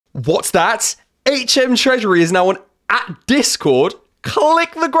What's that? HM Treasury is now on @Discord.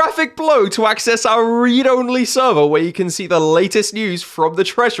 Click the graphic below to access our read-only server where you can see the latest news from the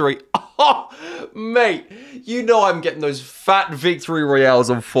Treasury. Oh, mate, you know I'm getting those fat victory royales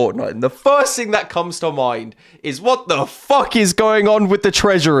on Fortnite, and the first thing that comes to mind is what the fuck is going on with the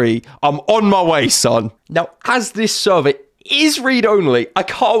Treasury? I'm on my way, son. Now, as this server is read-only, I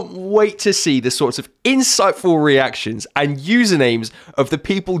can't wait to see the sorts of insightful reactions and usernames of the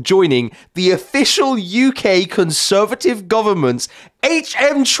people joining the official UK Conservative government's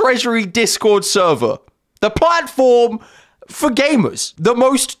HM Treasury Discord server. The platform for gamers, the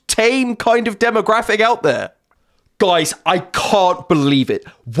most tame kind of demographic out there. Guys, I can't believe it.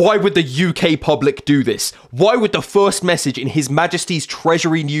 Why would the UK public do this? Why would the first message in His Majesty's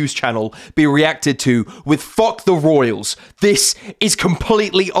Treasury News channel be reacted to with "fuck the royals"? This is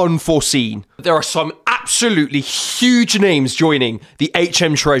completely unforeseen. There are some absolutely huge names joining the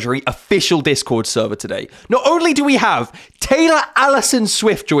HM Treasury official Discord server today. Not only do we have Taylor Allison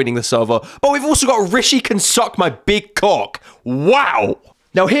Swift joining the server, but we've also got Rishi Can Suck My Big Cock. Wow!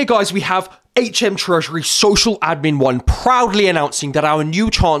 Now here, guys, we have HM Treasury Social Admin 1 proudly announcing that our new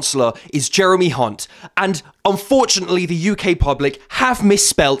Chancellor is Jeremy Hunt, and unfortunately the UK public have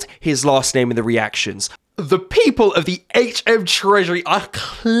misspelt his last name in the reactions. The people of the HM Treasury are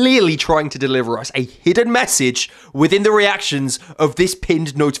clearly trying to deliver us a hidden message within the reactions of this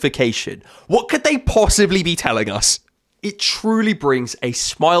pinned notification. What could they possibly be telling us? It truly brings a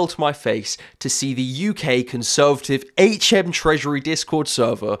smile to my face to see the UK Conservative HM Treasury Discord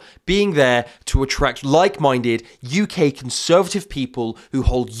server being there to attract like-minded UK Conservative people who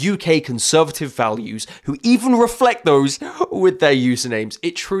hold UK Conservative values, who even reflect those with their usernames.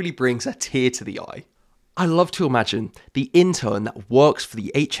 It truly brings a tear to the eye. I love to imagine the intern that works for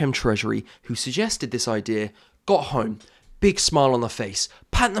the HM Treasury who suggested this idea got home, big smile on their face,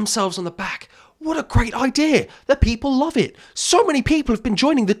 pat themselves on the back. What a great idea! The people love it. So many people have been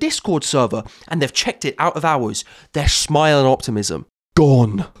joining the Discord server and they've checked it out of hours. Their smile and optimism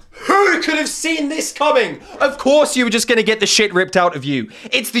gone. Who could have seen this coming? Of course you were just going to get the shit ripped out of you.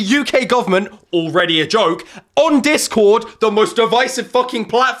 It's the UK government, already a joke, on Discord, the most divisive fucking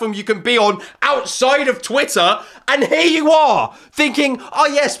platform you can be on outside of Twitter, and here you are, thinking, oh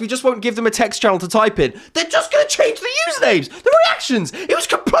yes, we just won't give them a text channel to type in. They're just going to change the usernames, the reactions. It was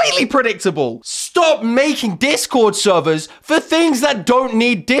completely predictable. Stop making Discord servers for things that don't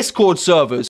need Discord servers.